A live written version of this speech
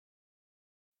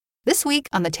This week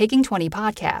on the Taking 20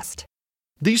 podcast.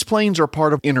 These planes are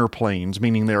part of inner planes,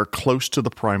 meaning they are close to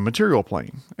the prime material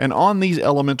plane. And on these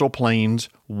elemental planes,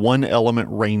 one element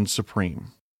reigns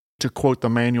supreme. To quote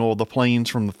the manual of the planes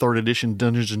from the 3rd edition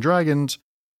Dungeons & Dragons,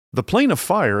 the plane of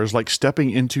fire is like stepping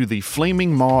into the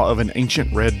flaming maw of an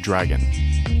ancient red dragon.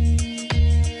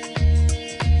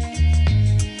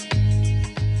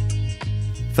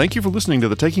 Thank you for listening to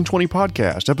the Taking 20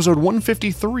 podcast, episode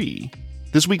 153.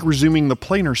 This week resuming the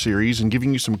Planar series and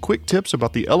giving you some quick tips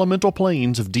about the elemental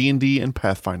planes of D&D and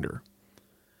Pathfinder.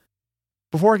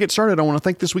 Before I get started, I want to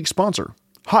thank this week's sponsor,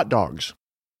 hot dogs.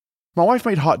 My wife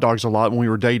made hot dogs a lot when we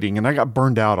were dating, and I got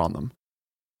burned out on them.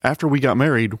 After we got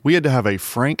married, we had to have a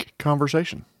frank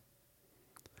conversation.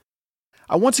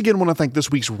 I once again want to thank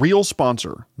this week's real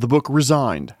sponsor, the book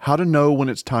Resigned: How to Know When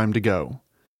It's Time to Go.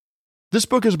 This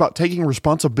book is about taking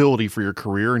responsibility for your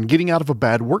career and getting out of a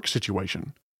bad work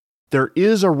situation. There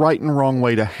is a right and wrong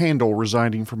way to handle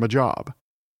resigning from a job.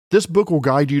 This book will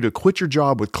guide you to quit your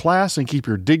job with class and keep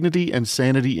your dignity and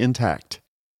sanity intact.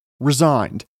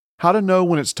 Resigned: How to Know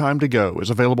When It's Time to Go is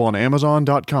available on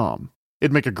Amazon.com.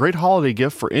 It'd make a great holiday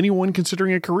gift for anyone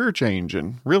considering a career change,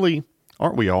 and really,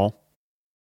 aren't we all?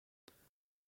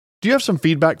 Do you have some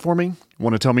feedback for me?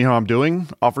 Want to tell me how I'm doing?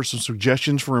 Offer some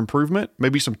suggestions for improvement?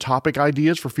 Maybe some topic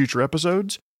ideas for future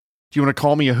episodes? Do you want to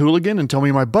call me a hooligan and tell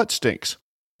me my butt stinks?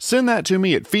 Send that to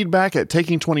me at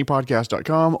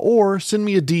feedback@taking20podcast.com or send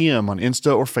me a DM on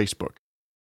Insta or Facebook.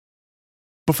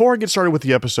 Before I get started with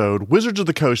the episode, Wizards of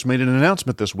the Coast made an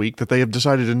announcement this week that they have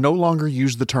decided to no longer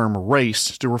use the term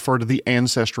race to refer to the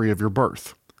ancestry of your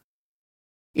birth.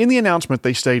 In the announcement,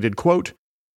 they stated, quote,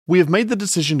 "We have made the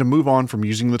decision to move on from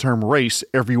using the term race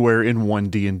everywhere in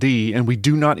 1D&D, and we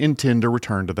do not intend to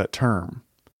return to that term."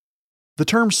 The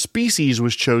term species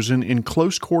was chosen in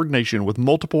close coordination with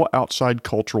multiple outside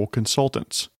cultural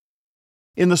consultants.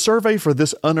 In the survey for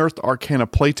this Unearthed Arcana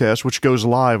playtest, which goes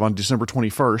live on December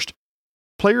 21st,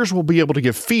 players will be able to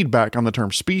give feedback on the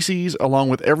term species along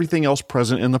with everything else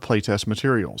present in the playtest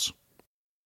materials.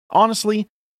 Honestly,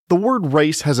 the word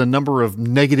race has a number of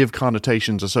negative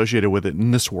connotations associated with it in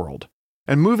this world,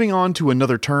 and moving on to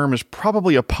another term is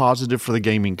probably a positive for the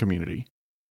gaming community.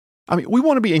 We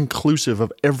want to be inclusive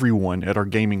of everyone at our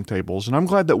gaming tables, and I'm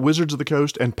glad that Wizards of the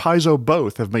Coast and Paizo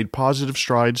both have made positive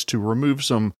strides to remove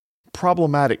some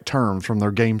problematic terms from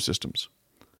their game systems.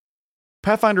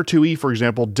 Pathfinder 2e, for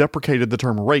example, deprecated the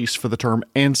term race for the term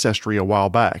ancestry a while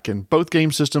back, and both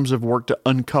game systems have worked to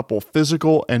uncouple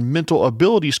physical and mental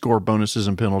ability score bonuses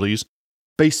and penalties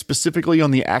based specifically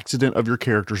on the accident of your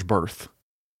character's birth.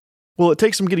 Will it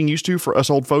take some getting used to for us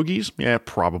old fogies? Yeah,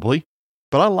 probably,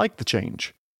 but I like the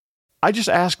change. I just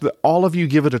ask that all of you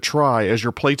give it a try as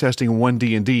you're playtesting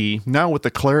 1D&D, now with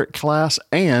the Cleric class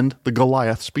and the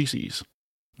Goliath species.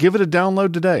 Give it a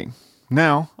download today.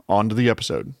 Now, on to the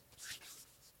episode.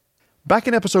 Back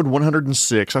in episode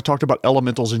 106, I talked about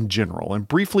elementals in general and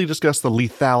briefly discussed the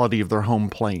lethality of their home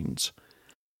planes.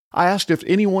 I asked if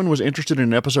anyone was interested in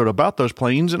an episode about those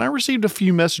planes, and I received a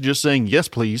few messages saying yes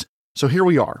please, so here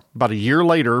we are, about a year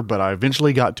later, but I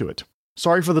eventually got to it.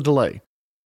 Sorry for the delay.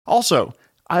 Also,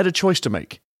 I had a choice to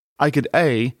make. I could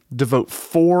A, devote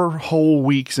 4 whole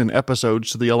weeks and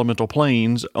episodes to the elemental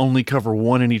planes, only cover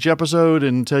one in each episode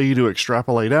and tell you to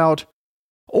extrapolate out,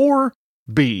 or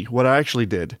B, what I actually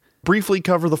did, briefly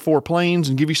cover the 4 planes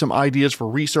and give you some ideas for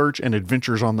research and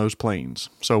adventures on those planes.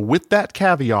 So with that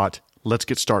caveat, let's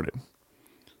get started.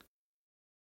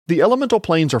 The elemental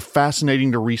planes are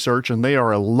fascinating to research, and they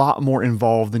are a lot more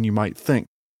involved than you might think.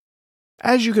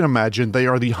 As you can imagine, they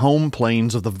are the home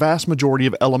planes of the vast majority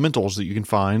of elementals that you can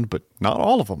find, but not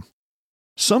all of them.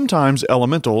 Sometimes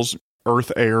elementals,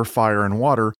 earth, air, fire, and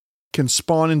water, can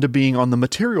spawn into being on the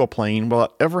material plane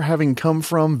without ever having come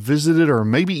from, visited, or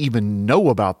maybe even know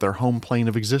about their home plane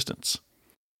of existence.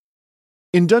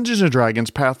 In Dungeons &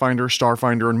 Dragons, Pathfinder,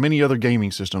 Starfinder, and many other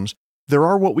gaming systems, there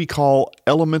are what we call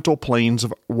elemental planes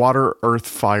of water, earth,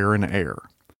 fire, and air.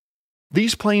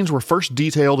 These planes were first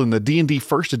detailed in the D&D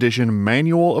 1st edition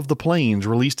Manual of the Planes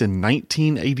released in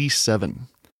 1987.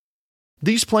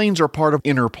 These planes are part of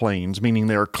inner planes, meaning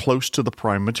they are close to the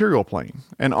prime material plane,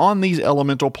 and on these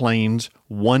elemental planes,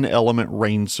 one element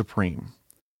reigns supreme.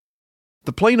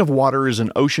 The plane of water is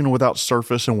an ocean without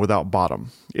surface and without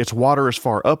bottom. It's water as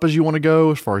far up as you want to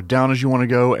go, as far down as you want to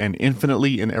go, and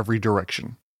infinitely in every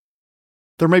direction.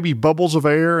 There may be bubbles of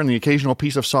air and the occasional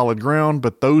piece of solid ground,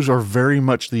 but those are very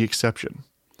much the exception.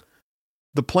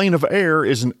 The plane of air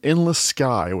is an endless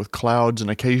sky with clouds and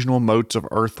occasional motes of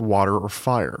earth, water, or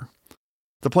fire.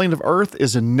 The plane of Earth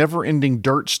is a never-ending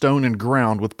dirt, stone, and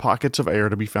ground with pockets of air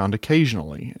to be found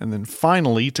occasionally. And then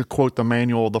finally, to quote the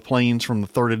manual of the planes from the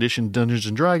 3rd edition Dungeons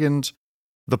 & Dragons,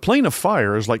 the plane of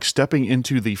fire is like stepping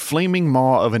into the flaming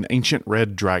maw of an ancient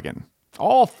red dragon.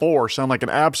 All 4 sound like an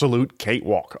absolute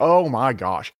cakewalk. Oh my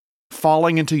gosh.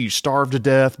 Falling until you starve to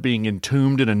death, being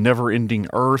entombed in a never-ending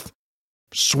earth,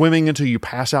 swimming until you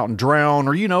pass out and drown,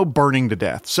 or, burning to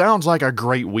death. Sounds like a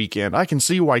great weekend. I can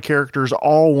see why characters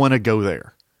all want to go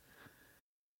there.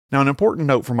 Now, an important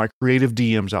note for my creative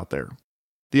DMs out there.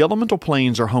 The elemental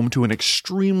planes are home to an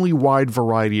extremely wide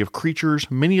variety of creatures,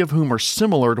 many of whom are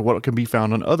similar to what can be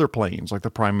found on other planes, like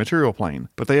the prime material plane,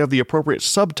 but they have the appropriate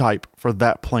subtype for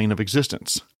that plane of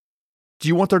existence. Do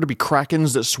you want there to be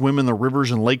krakens that swim in the rivers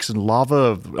and lakes and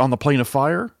lava on the plane of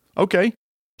fire? Okay.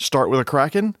 Start with a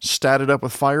kraken, stat it up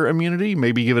with fire immunity,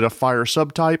 maybe give it a fire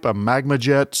subtype, a magma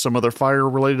jet, some other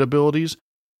fire-related abilities.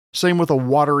 Same with a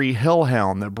watery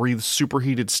hellhound that breathes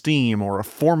superheated steam, or a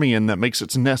Formian that makes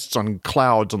its nests on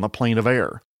clouds on the plane of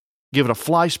air. Give it a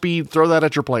fly speed, throw that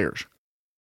at your players.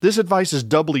 This advice is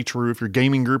doubly true if your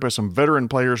gaming group has some veteran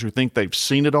players who think they've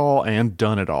seen it all and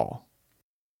done it all.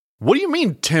 What do you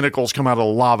mean tentacles come out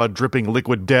of lava dripping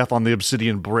liquid death on the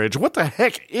Obsidian Bridge? What the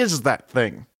heck is that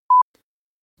thing?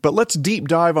 But let's deep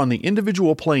dive on the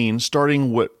individual planes,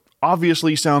 starting what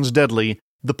obviously sounds deadly,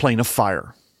 the plane of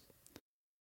fire.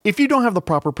 If you don't have the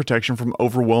proper protection from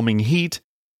overwhelming heat,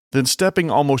 then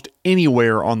stepping almost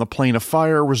anywhere on the plane of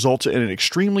fire results in an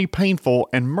extremely painful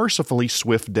and mercifully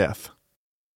swift death.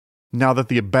 Now that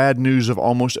the bad news of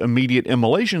almost immediate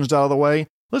immolation is out of the way,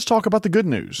 let's talk about the good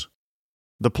news.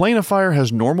 The plane of fire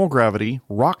has normal gravity,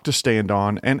 rock to stand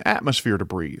on, and atmosphere to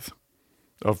breathe.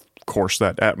 Of course,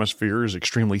 that atmosphere is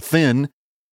extremely thin,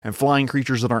 and flying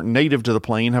creatures that aren't native to the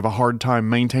plane have a hard time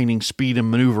maintaining speed and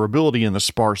maneuverability in the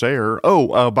sparse air.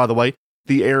 By the way,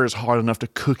 the air is hot enough to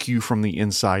cook you from the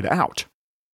inside out.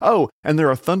 Oh, and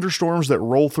there are thunderstorms that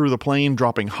roll through the plane,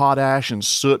 dropping hot ash and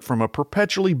soot from a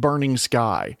perpetually burning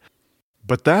sky.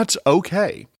 But that's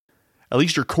okay. At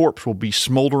least your corpse will be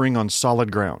smoldering on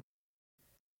solid ground.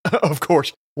 Of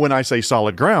course, when I say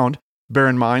solid ground, bear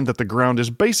in mind that the ground is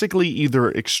basically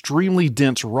either extremely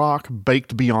dense rock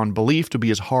baked beyond belief to be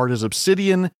as hard as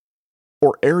obsidian,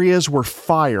 or areas where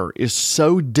fire is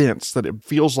so dense that it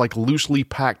feels like loosely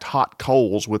packed hot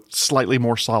coals with slightly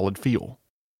more solid feel.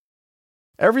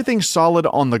 Everything solid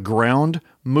on the ground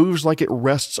moves like it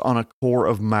rests on a core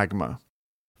of magma.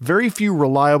 Very few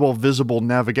reliable visible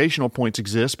navigational points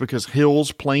exist because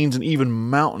hills, plains, and even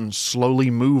mountains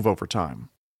slowly move over time.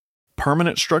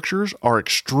 Permanent structures are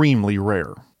extremely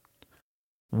rare.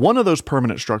 One of those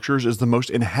permanent structures is the most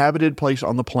inhabited place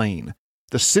on the plane.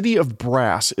 The city of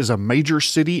Brass is a major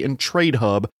city and trade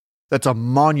hub that's a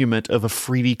monument of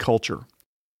Afridi culture.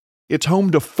 It's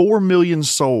home to 4 million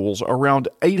souls, around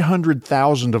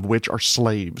 800,000 of which are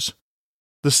slaves.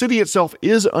 The city itself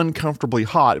is uncomfortably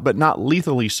hot, but not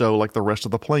lethally so like the rest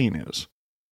of the plane is.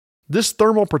 This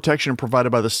thermal protection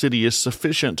provided by the city is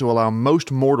sufficient to allow most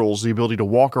mortals the ability to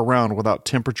walk around without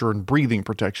temperature and breathing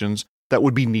protections that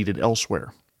would be needed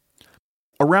elsewhere.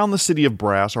 Around the city of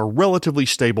Brass are relatively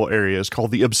stable areas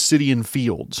called the Obsidian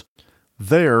Fields.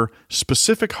 There,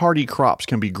 specific hardy crops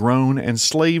can be grown and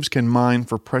slaves can mine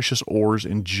for precious ores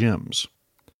and gems.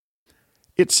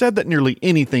 It's said that nearly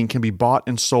anything can be bought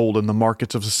and sold in the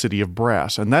markets of the city of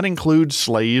Brass, and that includes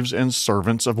slaves and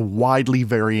servants of widely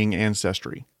varying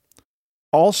ancestry.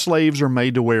 All slaves are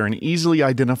made to wear an easily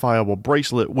identifiable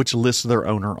bracelet which lists their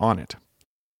owner on it.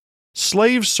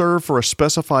 Slaves serve for a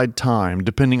specified time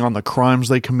depending on the crimes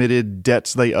they committed,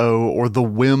 debts they owe, or the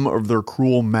whim of their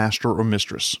cruel master or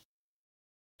mistress.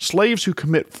 Slaves who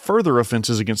commit further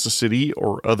offenses against the city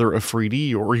or other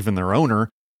Afridi or even their owner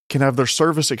can have their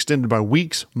service extended by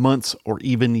weeks, months, or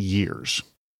even years.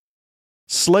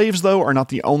 Slaves, though, are not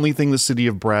the only thing the city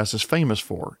of Brass is famous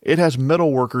for. It has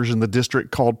metal workers in the district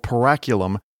called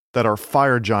Paraculum that are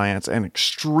fire giants and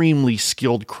extremely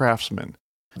skilled craftsmen.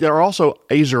 There are also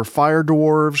Azer fire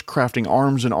dwarves crafting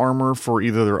arms and armor for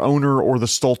either their owner or the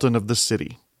sultan of the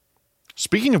city.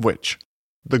 Speaking of which,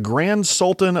 the Grand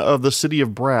Sultan of the city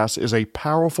of Brass is a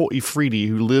powerful Afridi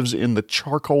who lives in the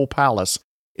Charcoal Palace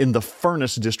in the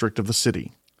Furnace district of the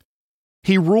city.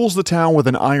 He rules the town with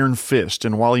an iron fist,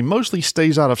 and while he mostly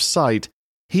stays out of sight,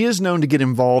 he is known to get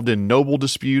involved in noble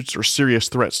disputes or serious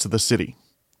threats to the city.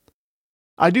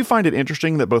 I do find it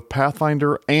interesting that both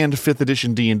Pathfinder and 5th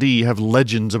edition D&D have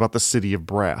legends about the city of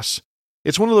Brass.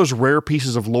 It's one of those rare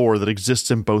pieces of lore that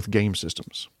exists in both game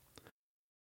systems.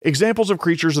 Examples of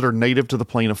creatures that are native to the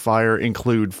plane of fire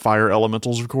include fire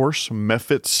elementals, of course,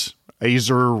 Mephits,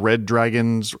 Azer, red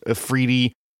dragons,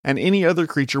 Afridi, and any other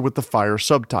creature with the fire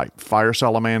subtype, fire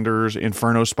salamanders,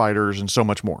 inferno spiders, and so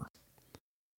much more.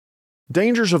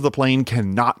 Dangers of the plane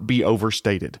cannot be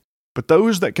overstated, but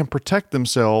those that can protect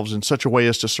themselves in such a way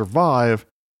as to survive,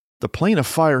 the plane of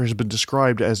fire has been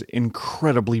described as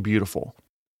incredibly beautiful.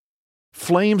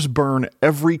 Flames burn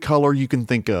every color you can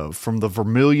think of, from the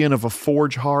vermilion of a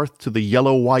forge hearth to the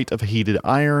yellow-white of heated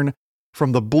iron,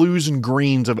 from the blues and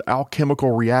greens of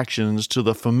alchemical reactions to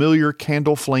the familiar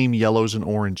candle flame yellows and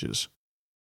oranges.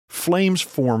 Flames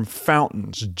form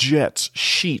fountains, jets,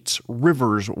 sheets,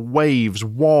 rivers, waves,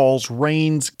 walls,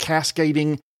 rains,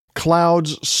 cascading,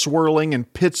 clouds swirling,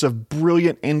 and pits of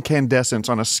brilliant incandescence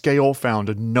on a scale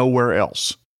found nowhere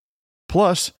else.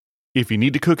 Plus, if you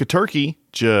need to cook a turkey,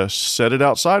 just set it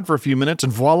outside for a few minutes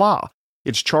and voila!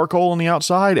 It's charcoal on the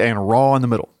outside and raw in the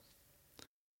middle.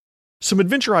 Some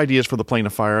adventure ideas for the Plane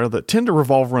of Fire that tend to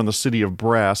revolve around the city of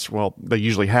Brass, well, they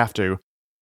usually have to.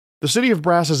 The city of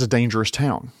Brass is a dangerous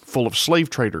town, full of slave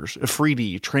traders,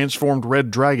 Ifriti, transformed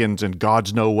red dragons, and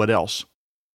gods know what else.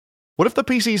 What if the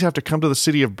PCs have to come to the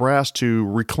city of Brass to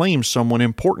reclaim someone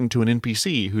important to an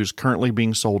NPC who's currently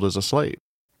being sold as a slave?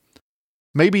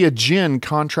 Maybe a djinn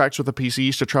contracts with the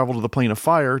PCs to travel to the Plane of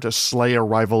Fire to slay a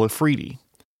rival Ifriti.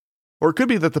 Or it could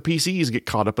be that the PCs get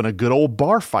caught up in a good old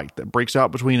bar fight that breaks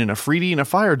out between an Ifriti and a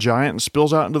fire giant and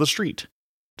spills out into the street.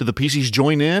 Do the PCs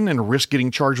join in and risk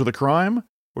getting charged with a crime,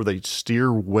 or they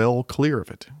steer well clear of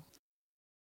it?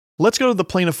 Let's go to the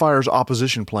Plane of Fire's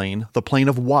opposition plane, the Plane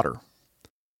of Water.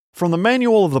 From the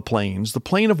manual of the planes, the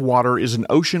Plane of Water is an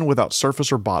ocean without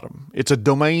surface or bottom. It's a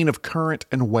domain of current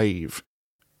and wave.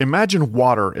 Imagine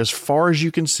water as far as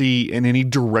you can see in any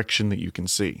direction that you can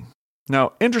see.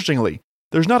 Now, interestingly,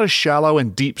 there's not a shallow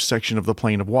and deep section of the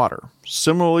Plane of Water.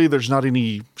 Similarly, there's not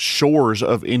any shores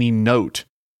of any note.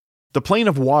 The Plane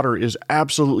of Water is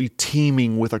absolutely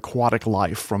teeming with aquatic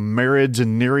life, from marids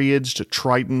and nereids to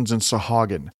tritons and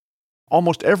sahuagin.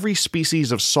 Almost every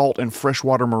species of salt and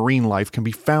freshwater marine life can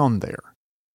be found there.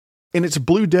 In its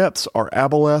blue depths are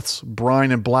aboleths,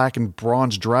 brine and black and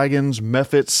bronze dragons,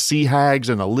 mephits, sea hags,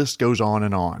 and the list goes on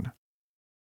and on.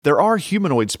 There are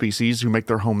humanoid species who make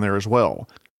their home there as well.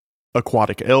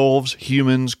 Aquatic elves,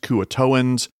 humans,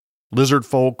 Kuatoans, lizard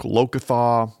folk,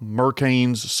 Lokotha,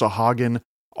 mercanes, sahuagin,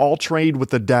 all trade with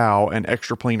the Dao and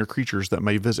extraplanar creatures that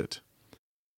may visit.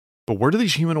 But where do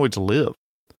these humanoids live?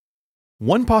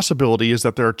 One possibility is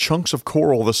that there are chunks of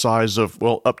coral the size of,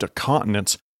 well, up to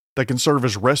continents that can serve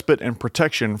as respite and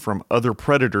protection from other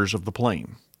predators of the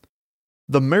plane.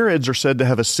 The marids are said to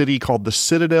have a city called the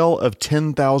Citadel of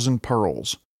 10,000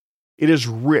 Pearls. It is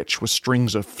rich with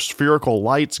strings of spherical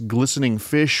lights, glistening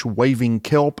fish, waving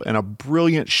kelp, and a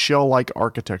brilliant shell-like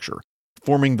architecture,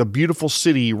 forming the beautiful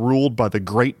city ruled by the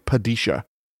great Padisha,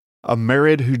 a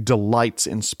marid who delights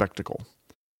in spectacle.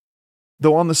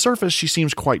 Though on the surface she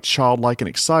seems quite childlike and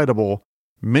excitable,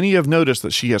 many have noticed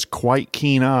that she has quite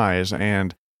keen eyes,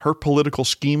 and her political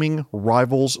scheming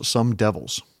rivals some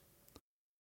devils.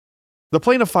 The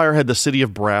Plane of Fire had the city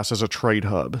of Brass as a trade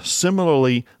hub.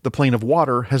 Similarly, the Plane of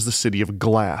Water has the city of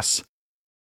Glass.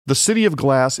 The city of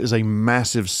Glass is a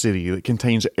massive city that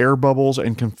contains air bubbles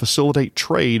and can facilitate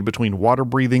trade between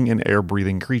water-breathing and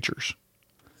air-breathing creatures.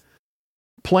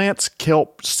 Plants,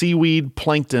 kelp, seaweed,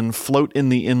 plankton float in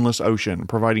the endless ocean,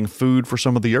 providing food for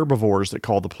some of the herbivores that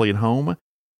call the plane home,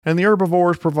 and the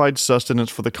herbivores provide sustenance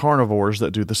for the carnivores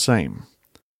that do the same.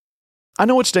 I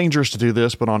know it's dangerous to do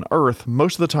this, but on Earth,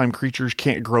 most of the time creatures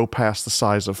can't grow past the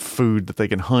size of food that they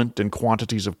can hunt and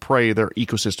quantities of prey their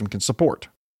ecosystem can support.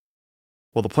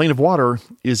 Well, the Plane of Water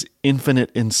is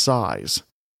infinite in size.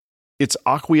 Its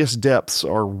aqueous depths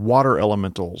are water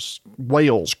elementals,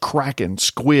 whales, kraken,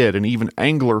 squid, and even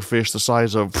anglerfish the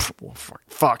size of,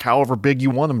 however big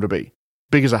you want them to be.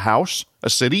 Big as a house, a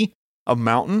city, a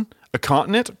mountain, a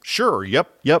continent? Sure, yep,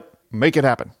 make it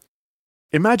happen.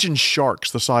 Imagine sharks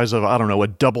the size of, a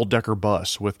double-decker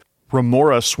bus, with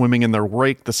remora swimming in their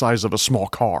wake the size of a small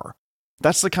car.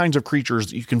 That's the kinds of creatures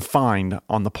that you can find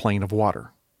on the Plane of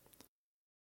Water.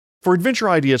 For adventure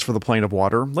ideas for the Plane of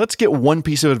Water, let's get one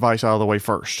piece of advice out of the way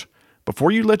first.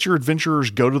 Before you let your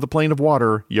adventurers go to the Plane of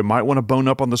Water, you might want to bone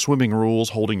up on the swimming rules,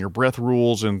 holding your breath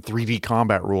rules, and 3D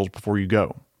combat rules before you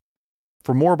go.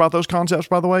 For more about those concepts,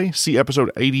 by the way, see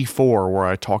episode 84 where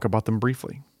I talk about them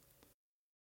briefly.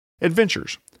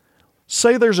 Adventures.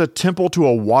 Say there's a temple to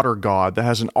a water god that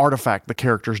has an artifact the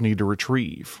characters need to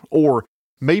retrieve. Or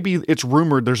maybe it's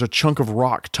rumored there's a chunk of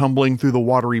rock tumbling through the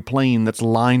watery plain that's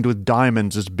lined with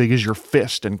diamonds as big as your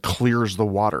fist and clears the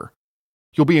water.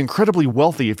 You'll be incredibly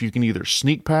wealthy if you can either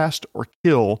sneak past or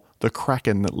kill the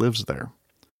kraken that lives there.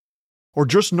 Or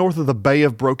just north of the Bay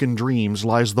of Broken Dreams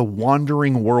lies the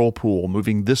Wandering Whirlpool,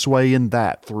 moving this way and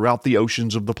that throughout the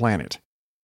oceans of the planet.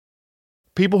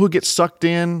 People who get sucked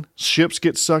in, ships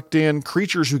get sucked in,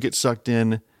 creatures who get sucked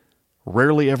in,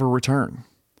 rarely ever return.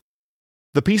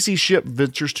 The PC ship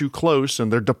ventures too close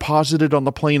and they're deposited on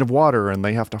the plane of water and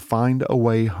they have to find a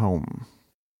way home.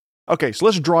 Okay, so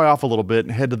let's dry off a little bit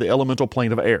and head to the elemental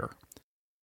plane of air.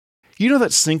 You know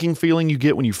that sinking feeling you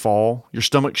get when you fall? Your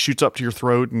stomach shoots up to your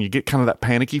throat and you get kind of that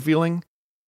panicky feeling?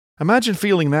 Imagine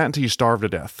feeling that until you starve to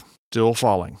death. Still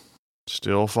falling,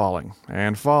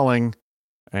 and falling,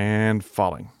 and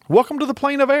falling. Welcome to the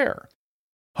plane of air.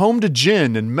 Home to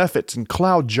Jinn and Mephits and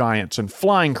cloud giants and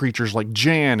flying creatures like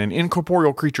Jan and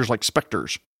incorporeal creatures like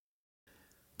specters.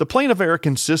 The plane of air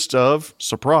consists of,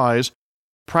 surprise,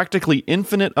 practically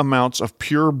infinite amounts of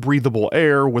pure breathable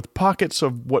air with pockets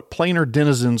of what planar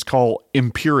denizens call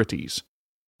impurities: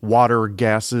 water,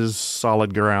 gases,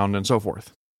 solid ground, and so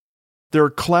forth. There are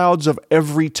clouds of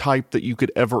every type that you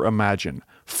could ever imagine: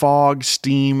 fog,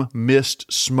 steam, mist,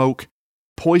 smoke,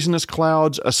 poisonous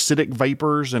clouds, acidic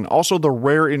vapors, and also the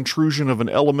rare intrusion of an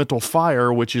elemental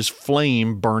fire, which is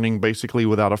flame burning basically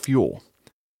without a fuel.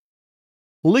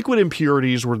 Liquid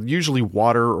impurities were usually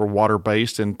water or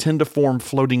water-based and tend to form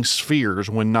floating spheres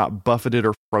when not buffeted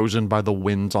or frozen by the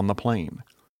winds on the plane.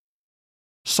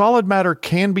 Solid matter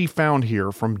can be found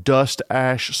here, from dust,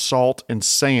 ash, salt, and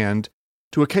sand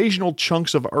to occasional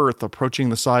chunks of earth approaching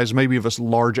the size maybe of a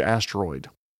large asteroid.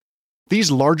 These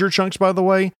larger chunks, by the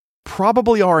way,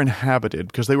 probably are inhabited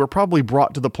because they were probably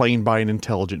brought to the plane by an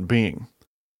intelligent being.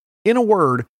 In a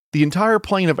word, the entire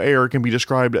plane of air can be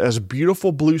described as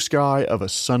beautiful blue sky of a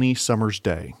sunny summer's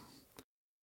day.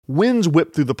 Winds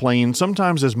whip through the plane,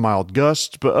 sometimes as mild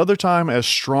gusts, but other time as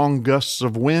strong gusts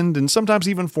of wind, and sometimes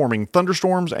even forming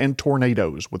thunderstorms and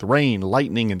tornadoes with rain,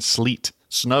 lightning, and sleet,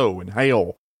 snow, and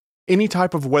hail. Any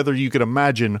type of weather you could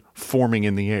imagine forming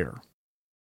in the air.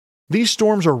 These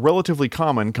storms are relatively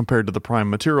common compared to the prime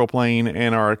material plane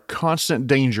and are a constant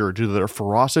danger due to their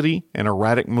ferocity and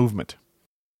erratic movement.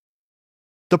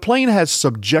 The plane has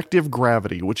subjective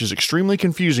gravity, which is extremely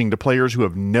confusing to players who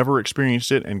have never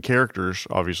experienced it and characters,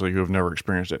 obviously, who have never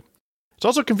experienced it. It's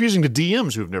also confusing to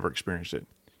DMs who have never experienced it.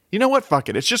 You know what? Fuck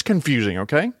it. It's just confusing,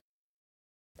 okay?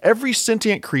 Every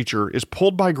sentient creature is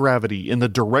pulled by gravity in the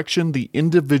direction the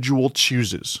individual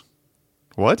chooses.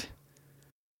 What?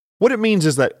 What it means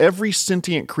is that every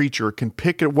sentient creature can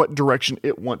pick at what direction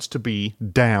it wants to be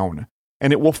down,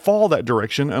 and it will fall that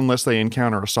direction unless they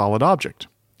encounter a solid object.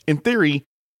 In theory,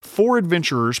 4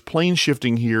 adventurers plane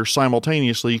shifting here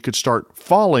simultaneously could start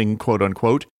falling,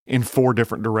 quote-unquote, in 4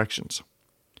 different directions.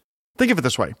 Think of it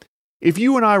this way. If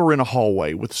you and I were in a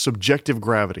hallway with subjective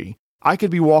gravity, I could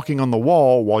be walking on the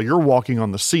wall while you're walking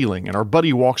on the ceiling, and our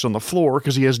buddy walks on the floor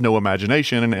because he has no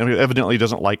imagination and evidently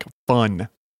doesn't like fun.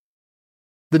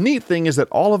 The neat thing is that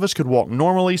all of us could walk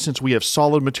normally since we have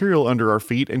solid material under our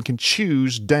feet and can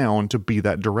choose down to be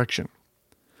that direction.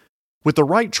 With the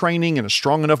right training and a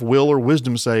strong enough will or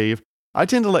wisdom save, I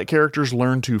tend to let characters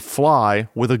learn to fly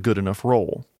with a good enough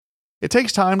roll. It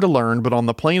takes time to learn, but on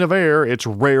the plane of air, it's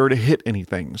rare to hit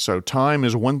anything, so time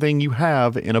is one thing you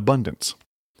have in abundance.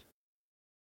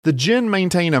 The Jinn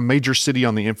maintain a major city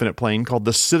on the Infinite Plane called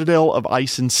the Citadel of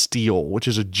Ice and Steel, which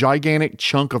is a gigantic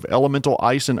chunk of elemental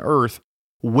ice and earth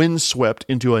windswept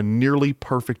into a nearly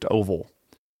perfect oval.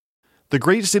 The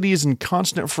great city is in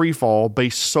constant freefall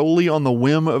based solely on the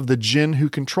whim of the Jinn who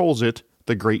controls it,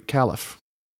 the Great Caliph.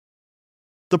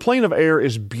 The plane of air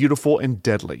is beautiful and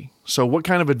deadly, so what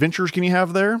kind of adventures can you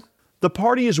have there? The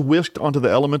party is whisked onto the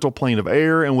elemental plane of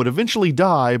air and would eventually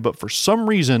die, but for some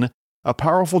reason, a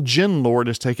powerful Jinn lord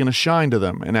has taken a shine to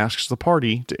them and asks the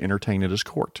party to entertain at his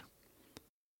court.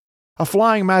 A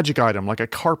flying magic item like a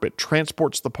carpet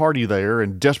transports the party there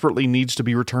and desperately needs to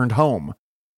be returned home,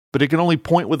 but it can only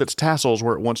point with its tassels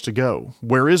where it wants to go.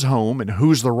 Where is home and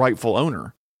who's the rightful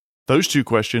owner? Those 2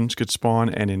 questions could spawn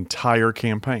an entire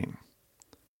campaign.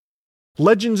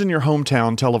 Legends in your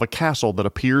hometown tell of a castle that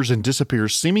appears and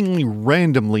disappears seemingly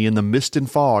randomly in the mist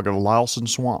and fog of Lylson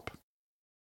Swamp.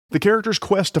 The characters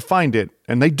quest to find it,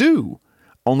 and they do,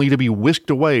 only to be whisked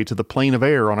away to the plane of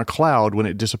air on a cloud when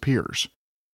it disappears.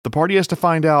 The party has to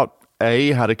find out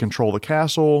A, how to control the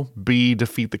castle, B,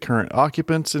 defeat the current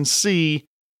occupants, and C,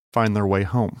 find their way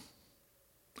home.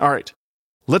 Alright,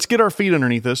 let's get our feet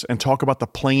underneath us and talk about the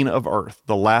plane of Earth,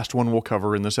 the last one we'll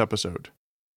cover in this episode.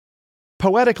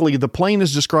 Poetically, the plane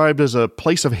is described as a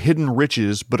place of hidden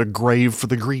riches, but a grave for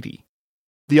the greedy.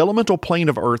 The elemental plane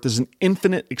of Earth is an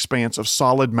infinite expanse of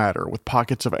solid matter with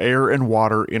pockets of air and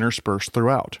water interspersed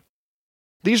throughout.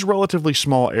 These relatively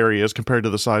small areas compared to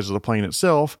the size of the plane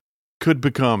itself could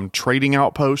become trading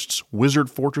outposts, wizard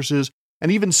fortresses,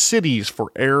 and even cities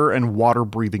for air and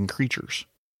water-breathing creatures.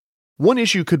 One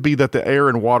issue could be that the air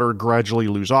and water gradually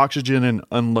lose oxygen, and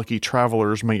unlucky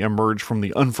travelers may emerge from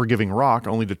the unforgiving rock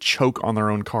only to choke on their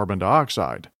own carbon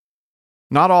dioxide.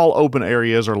 Not all open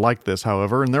areas are like this,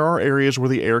 however, and there are areas where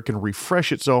the air can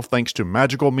refresh itself thanks to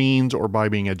magical means, or by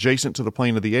being adjacent to the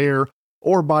plane of the air,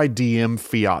 or by DM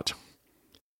fiat.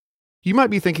 You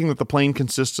might be thinking that the plane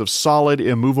consists of solid,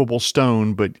 immovable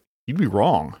stone, but you'd be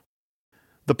wrong.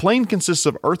 The plane consists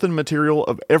of earthen material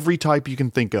of every type you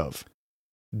can think of.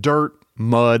 Dirt,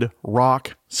 mud,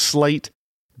 rock, slate,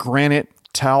 granite,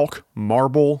 talc,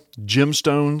 marble,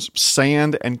 gemstones,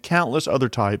 sand, and countless other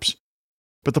types.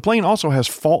 But the plane also has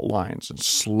fault lines and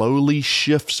slowly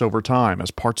shifts over time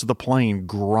as parts of the plane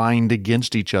grind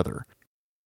against each other.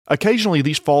 Occasionally,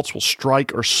 these faults will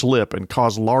strike or slip and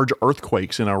cause large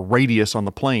earthquakes in a radius on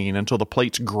the plane until the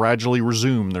plates gradually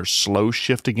resume their slow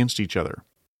shift against each other.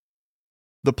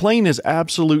 The plane is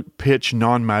absolute pitch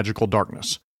non-magical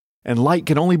darkness, and light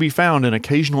can only be found in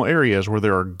occasional areas where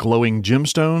there are glowing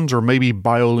gemstones or maybe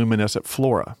bioluminescent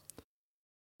flora.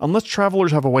 Unless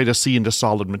travelers have a way to see into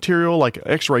solid material like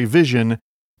X-ray vision,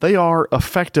 they are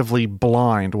effectively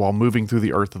blind while moving through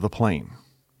the earth of the plane.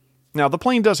 Now, the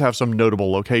plane does have some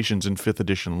notable locations in 5th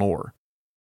edition lore.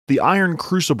 The Iron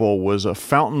Crucible was a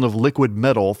fountain of liquid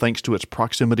metal thanks to its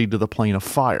proximity to the plane of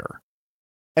fire.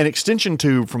 An extension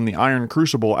tube from the Iron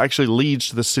Crucible actually leads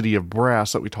to the city of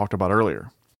Brass that we talked about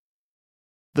earlier.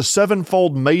 The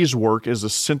Sevenfold Mazework is the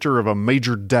center of a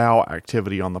major Dao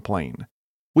activity on the plane.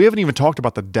 We haven't even talked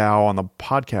about the Dao on the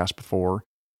podcast before.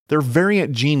 They're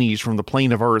variant genies from the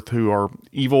plane of Earth who are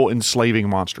evil, enslaving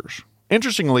monsters.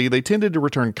 Interestingly, they tended to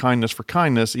return kindness for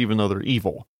kindness even though they're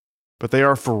evil. But they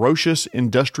are ferocious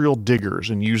industrial diggers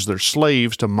and use their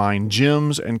slaves to mine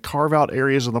gems and carve out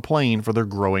areas of the plane for their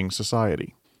growing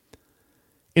society.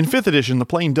 In 5th edition, the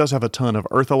plane does have a ton of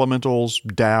earth elementals,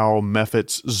 Dao,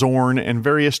 Mephits, Zorn, and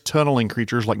various tunneling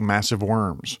creatures like massive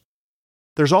worms.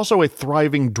 There's also a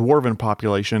thriving dwarven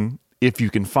population, if you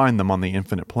can find them on the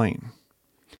infinite plane.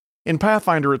 In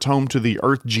Pathfinder, it's home to the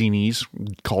Earth Genies,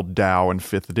 called Dao in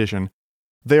 5th edition.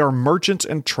 They are merchants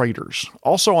and traders.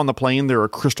 Also on the plane, there are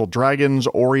crystal dragons,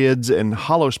 Oreads, and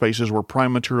hollow spaces where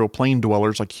prime material plane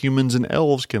dwellers like humans and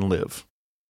elves can live.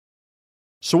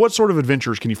 So what sort of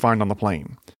adventures can you find on the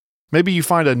plane? Maybe you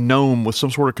find a gnome with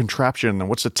some sort of contraption and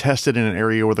wants to test it in an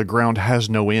area where the ground has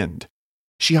no end.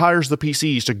 She hires the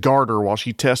PCs to guard her while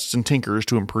she tests and tinkers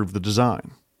to improve the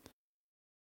design.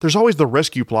 There's always the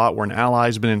rescue plot where an ally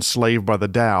has been enslaved by the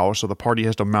Dao, so the party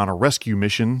has to mount a rescue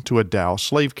mission to a Dao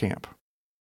slave camp.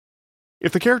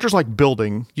 If the characters like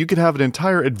building, you could have an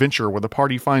entire adventure where the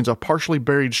party finds a partially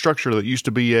buried structure that used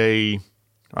to be a,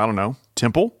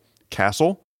 temple,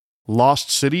 castle,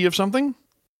 lost city of something?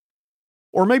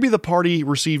 Or maybe the party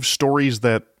receives stories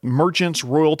that merchants,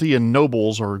 royalty, and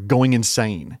nobles are going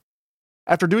insane.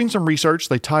 After doing some research,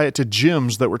 they tie it to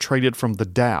gems that were traded from the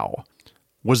Dao.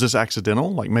 Was this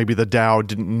accidental? Like maybe the Dao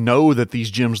didn't know that these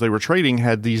gems they were trading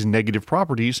had these negative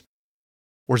properties?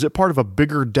 Or is it part of a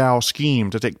bigger Dao scheme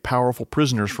to take powerful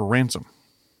prisoners for ransom?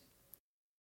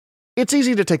 It's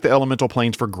easy to take the elemental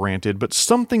planes for granted, but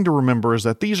something to remember is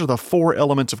that these are the 4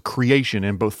 elements of creation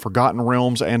in both Forgotten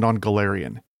Realms and on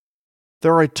Golarion.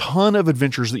 There are a ton of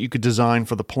adventures that you could design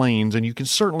for the planes, and you can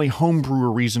certainly homebrew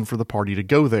a reason for the party to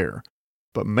go there.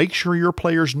 But make sure your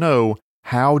players know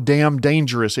how damn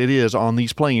dangerous it is on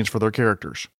these planes for their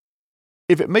characters.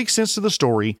 If it makes sense to the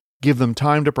story, give them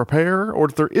time to prepare, or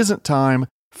if there isn't time,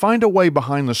 find a way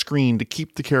behind the screen to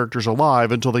keep the characters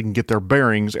alive until they can get their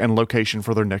bearings and location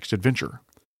for their next adventure.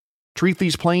 Treat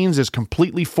these planes as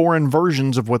completely foreign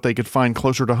versions of what they could find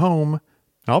closer to home, and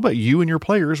I'll bet you and your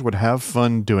players would have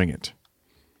fun doing it.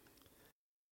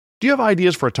 Do you have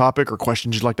ideas for a topic or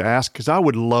questions you'd like to ask? Because I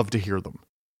would love to hear them.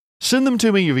 Send them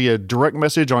to me via direct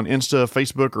message on Insta,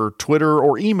 Facebook, or Twitter,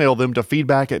 or email them to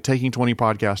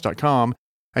feedback@taking20podcast.com,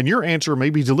 and your answer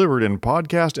may be delivered in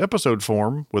podcast episode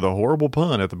form with a horrible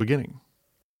pun at the beginning.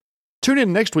 Tune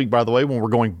in next week, by the way, when we're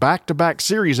going back-to-back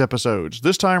series episodes,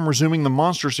 this time resuming the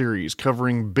monster series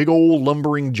covering big old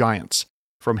lumbering giants,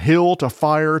 from hill to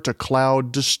fire to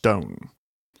cloud to stone.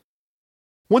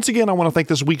 Once again, I want to thank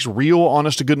this week's real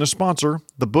honest-to-goodness sponsor,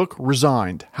 the book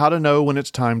Resigned, How to Know When It's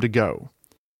Time to Go.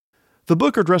 The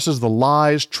book addresses the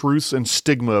lies, truths, and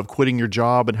stigma of quitting your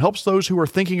job and helps those who are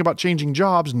thinking about changing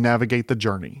jobs navigate the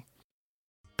journey.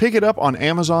 Pick it up on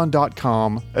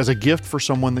Amazon.com as a gift for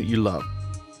someone that you love.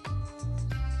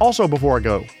 Also, before I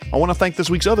go, I want to thank this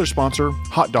week's other sponsor,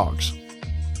 Hot Dogs.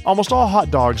 Almost all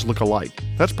hot dogs look alike.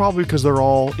 That's probably because they're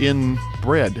all in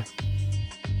bread.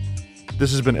 This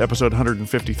has been episode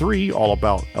 153, all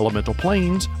about Elemental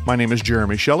Planes. My name is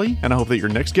Jeremy Shelley, and I hope that your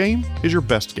next game is your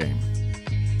best game.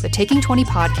 The Taking 20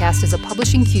 podcast is a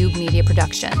Publishing Cube media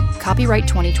production. Copyright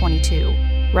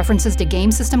 2022. References to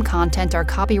game system content are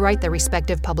copyright their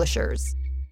respective publishers.